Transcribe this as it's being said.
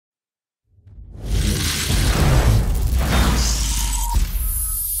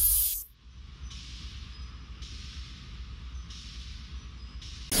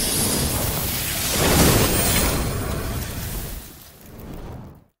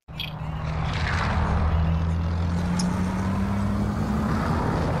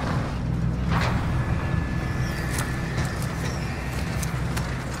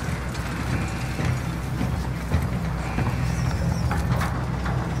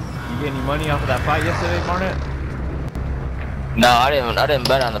get any money off of that fight yesterday, Barnett? No, I didn't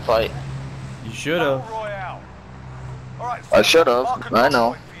bet on the fight. You should have. I should have. I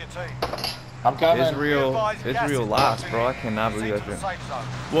know. I'm coming. Israel lost, bro. I cannot believe that shit.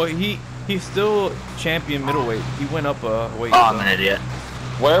 Well, he's still champion middleweight. He went up a weight. Oh, I'm an idiot.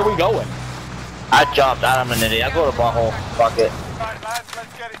 Where are we going? I jumped out. I'm an idiot. I go to butthole. Fuck it. Right, lads,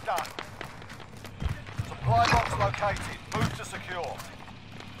 let's get it done. Supply box located. Move to secure.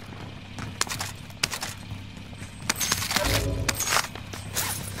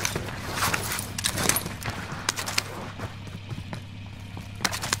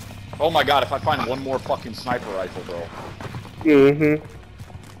 Oh my god, if I find one more fucking sniper rifle, bro. Mm-hmm.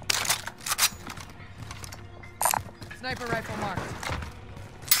 Sniper rifle marked.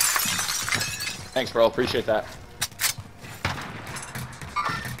 Thanks, bro. Appreciate that.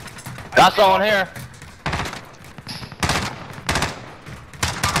 Got someone here.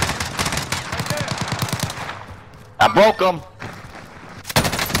 I broke him.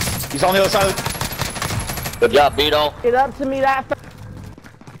 He's on the other side of the... Good job, Beto. Get up to me that fast.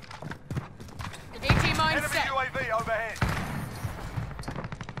 AT mine Enemy set. UAV overhead.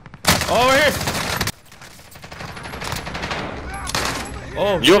 Over here.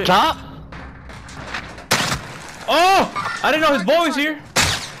 Oh, You up shit. top? Oh! I didn't know his boy was here.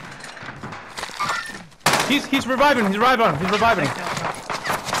 He's reviving. He's reviving. He's reviving.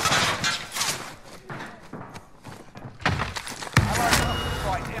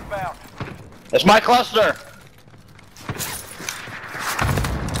 Right, inbound. It's my cluster.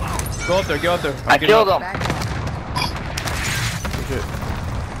 Go up there. Go up there. I killed him. Shit.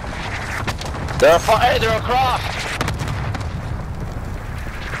 Hey, they're across.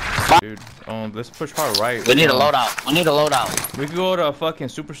 Dude, let's push hard right. We need a loadout. We need a loadout. We could go to a fucking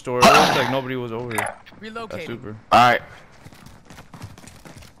superstore. It looks like nobody was over here. Relocating. That's super. All right.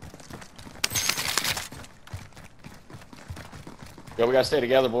 Yo, we gotta stay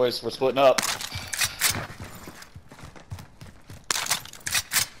together, boys. We're splitting up.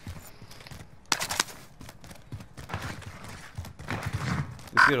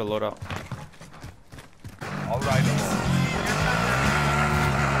 Let's get a loadout. All right.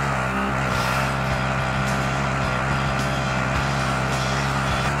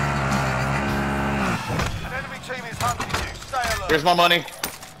 An enemy team is hunting you. Stay alert. Here's my money.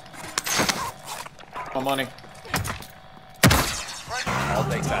 My money. I'll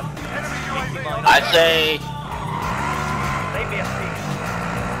take that. Enemy UAV on I'd say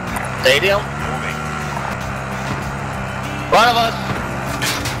stadium. One of us.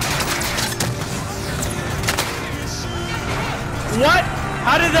 What?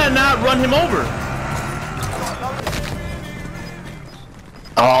 How did that not run him over?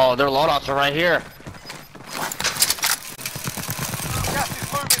 Oh, their loadouts are right here. Gas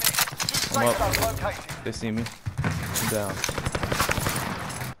is moving in. Two I'm safe up. zones located. They see me. I'm down.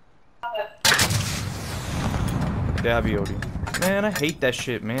 Yeah, BOD. Man, I hate that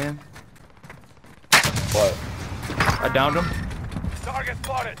shit, man. What? I downed him. Target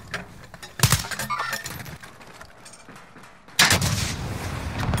spotted.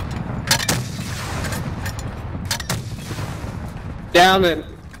 Down it.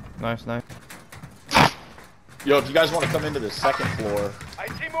 Nice, nice. Yo, if you guys want to come into the second floor,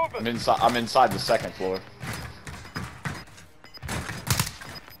 AT movement. I'm inside the second floor.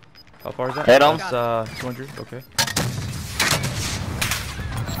 How far is that? Hit him. That's 200. Okay.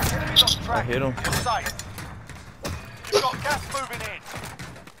 Enemies on track. I hit him. You're safe. You've got gas moving in.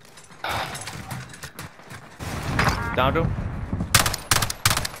 Downed him.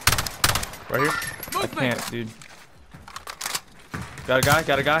 Right here. I Movement. can't, dude. Got a guy.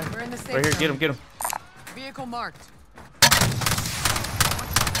 Got a guy. We're in the safe Right here. zone. Get him. Get him. Vehicle marked.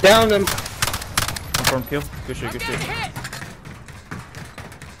 Down him. Confirm kill. Good shit. Good shit. Hit.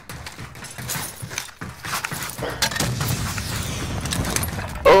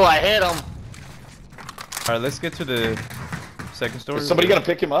 Oh, I hit him. All right, let's get to the second story. Is somebody gonna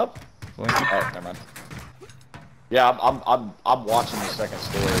pick him up? Flank him. Oh, never mind. Yeah, I'm watching the second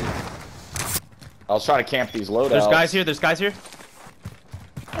story. I was trying to camp these loadouts. There's guys here. There's guys here.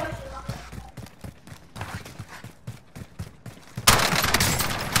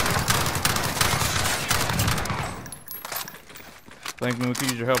 Flank me. We could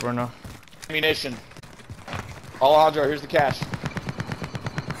use your help right now. Ammunition. Alejandro, here's the cash.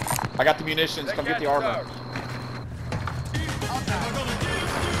 I got the munitions. Come get the armor.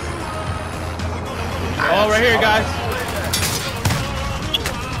 Oh, right here, guys.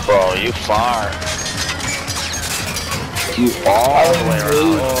 Bro, you far. You all the way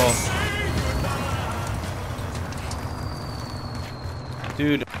around. Oh.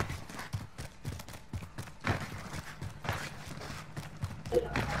 Dude,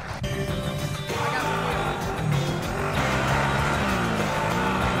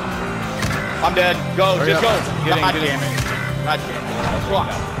 I'm dead. Go, Hurry just up. go. Get in, God get in. damn it. God damn it. Let's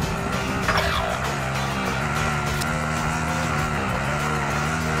rock.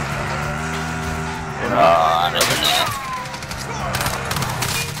 I never know.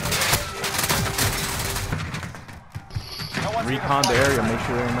 No one's in Recon the fight. area, make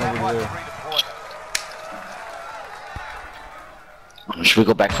sure there ain't nobody Right to there. redeployment. Should we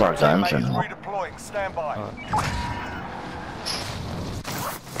go back for our guns Teammate or is no? redeploying. Stand by.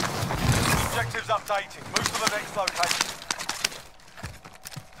 Objectives updated. Move to the next location.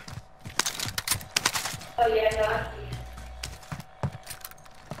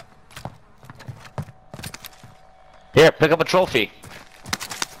 Here, pick up a trophy.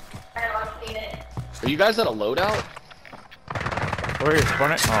 Are you guys at a loadout? Where is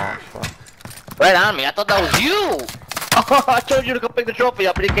spawn it? Oh, fuck. Right on me. I thought that was you. I told you to go pick the trophy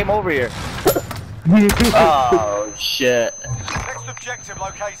up, and he came over here. Oh shit. Next objective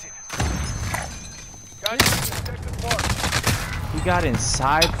located. Objective marked. He got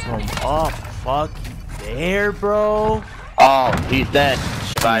inside from up fuck there, bro. Oh, he's dead.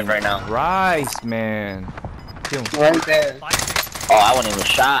 Survive right now. Rice, man. Kill him. Right there. Oh, I wasn't even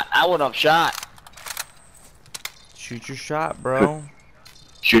shot. I went up shot. Shoot your shot, bro.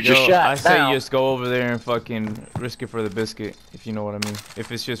 Shoot your Yo, shot. I say now. just go over there and fucking risk it for the biscuit, if you know what I mean.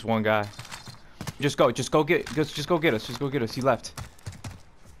 If it's just one guy. Just go get us. Just go get us. He left.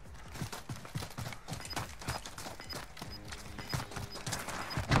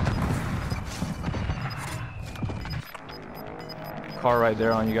 Car right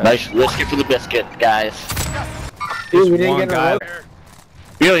there on you guys. Nice. Risk it for the biscuit, guys. Dude, we Just didn't one get a guy. load.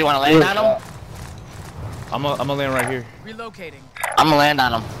 You really want to land on him? I'm gonna land right here. Relocating. I'm gonna land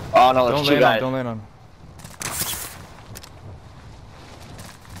on him. Oh no, Don't there's two land on. guys. Don't land on.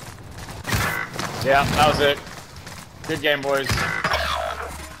 Yeah, that was it. Good game, boys.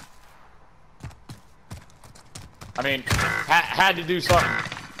 I mean, had to do something.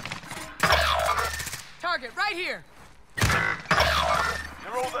 Target right here.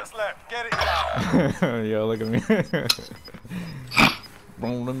 You're all that's left. Get it done. Yo, look at me.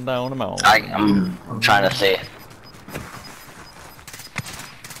 Rolling down the mountain. I'm trying to see.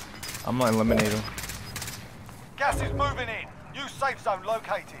 I'm gonna eliminate him. Gas is moving in. New safe zone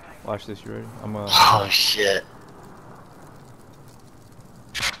located. Watch this, you ready? I'm Oh shit.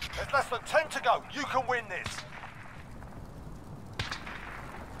 There's less than 10 to go. You can win this.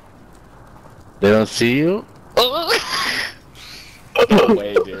 They don't see you? No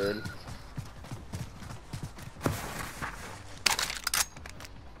way, dude.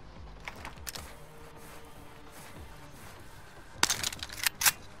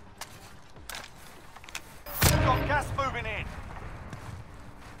 We've got gas moving in.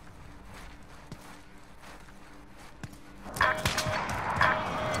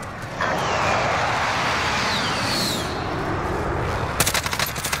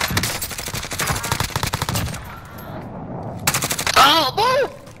 Oh,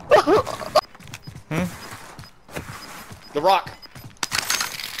 The rock.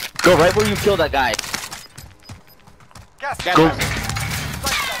 go right where you killed that guy. Gas Gas Go.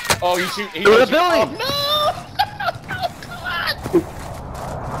 mask. Oh, you shoot. He Go to knows the you- building.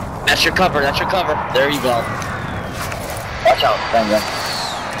 That's your cover. That's your cover. There you go. Watch out. Bang, bang.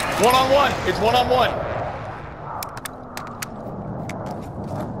 One on one. It's one on one.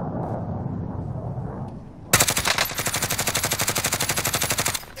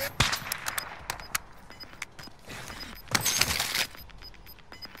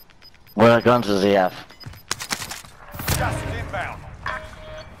 What guns does he have? Gas is inbound.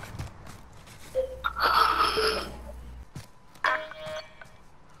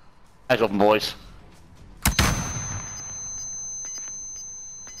 Eyes open, boys.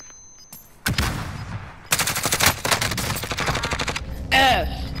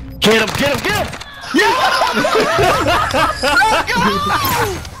 Get him! Get him! Get him!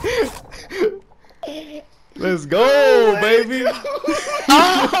 Let's go, baby.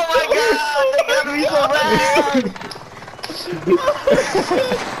 Oh my god! They got me so bad!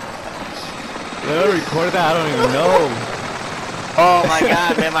 Did I record that? I don't even know. Oh my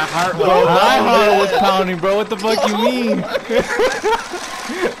god, man, my heart was Bro, my pounding. heart was pounding, bro. What the fuck you mean?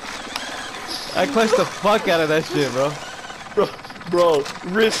 I clutched the fuck out of that shit, bro. Bro,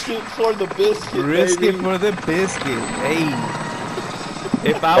 risk it for the biscuit. Risk baby. it for the biscuit. Hey.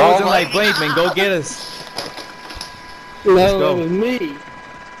 If I Oh wasn't my like Blake, man, go get us. No, go. it was me.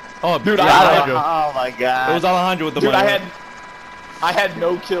 Oh, Dude, yeah, I- Alejandro. Oh my It god. was Alejandro with the Dude, money. I had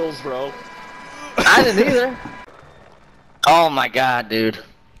no kills, bro. I didn't either. Oh my god, dude.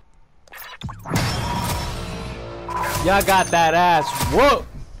 Y'all got that ass. Whoa.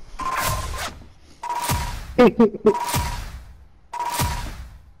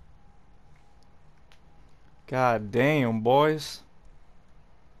 God damn, boys.